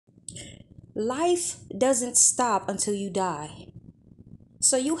life doesn't stop until you die.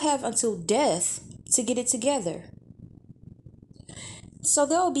 So you have until death to get it together. So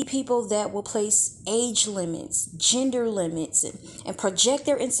there will be people that will place age limits, gender limits, and project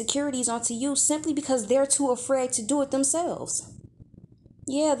their insecurities onto you simply because they're too afraid to do it themselves.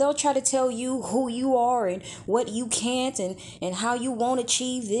 Yeah, they'll try to tell you who you are and what you can't and how you won't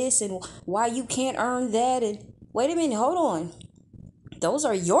achieve this and why you can't earn that. And wait a minute, hold on. Those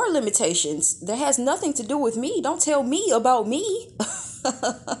are your limitations. That has nothing to do with me. Don't tell me about me.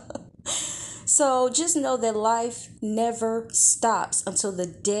 So just know that life never stops until the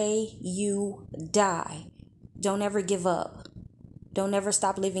day you die. Don't ever give up. Don't ever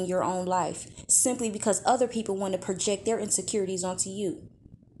stop living your own life simply because other people want to project their insecurities onto you.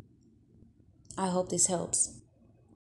 I hope this helps.